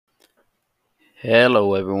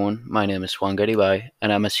Hello, everyone. My name is Juan Garibay,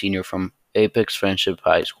 and I'm a senior from Apex Friendship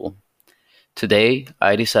High School. Today,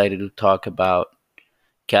 I decided to talk about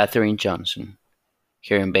Katherine Johnson,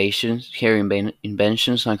 her inventions,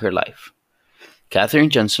 and her life. Katherine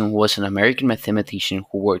Johnson was an American mathematician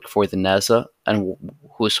who worked for the NASA and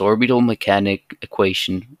whose orbital mechanic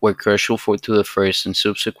equations were crucial to the first and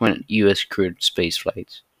subsequent U.S. crewed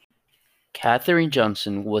spaceflights. Katherine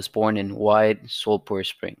Johnson was born in White Sulphur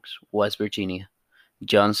Springs, West Virginia.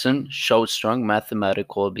 Johnson showed strong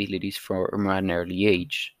mathematical abilities from an early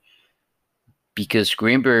age. Because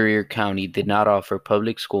Green Barrier County did not offer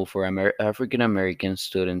public school for African American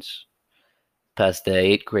students past the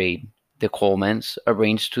 8th grade, the Colemans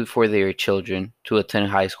arranged for their children to attend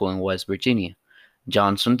high school in West Virginia.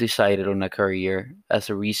 Johnson decided on a career as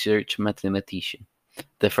a research mathematician.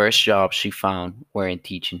 The first jobs she found were in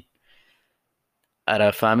teaching. At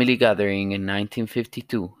a family gathering in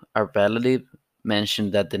 1952, a relative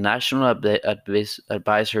mentioned that the National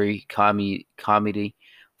Advisory Committee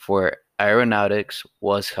for Aeronautics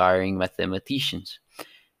was hiring mathematicians.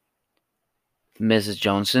 Mrs.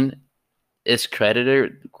 Johnson is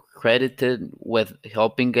credited with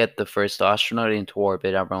helping get the first astronaut into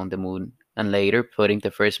orbit around the moon and later putting the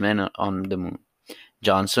first man on the moon.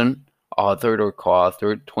 Johnson authored or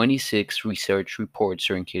co-authored 26 research reports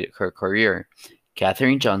during her career.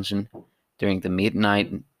 Katherine Johnson, during the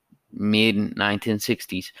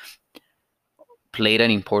mid-1960s, played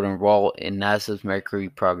an important role in NASA's Mercury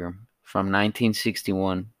program from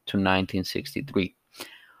 1961 to 1963.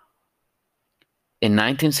 In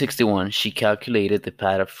 1961, she calculated the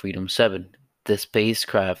path of Freedom 7, the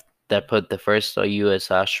spacecraft that put the first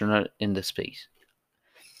U.S. astronaut into space.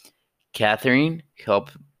 Katherine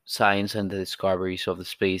helped science and the discoveries of the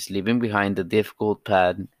space, leaving behind the difficult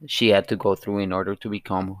path she had to go through in order to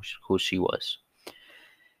become who she was.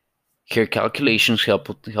 Her calculations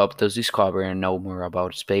helped us discover and know more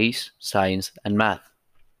about space, science, and math.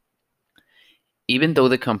 Even though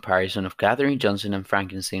the comparison of Katherine Johnson and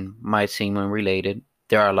Frankenstein might seem unrelated,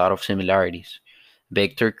 there are a lot of similarities.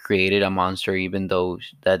 Victor created a monster even though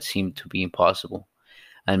that seemed to be impossible,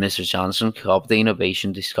 and Mr. Johnson helped the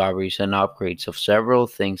innovation, discoveries, and upgrades of several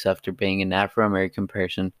things after being an Afro-American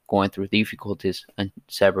person going through difficulties and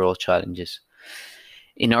several challenges.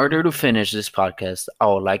 In order to finish this podcast, I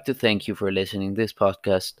would like to thank you for listening to this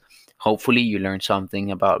podcast. Hopefully you learned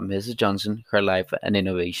something about Mrs. Johnson, her life, and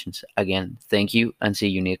innovations. Again, thank you and see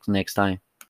you next time.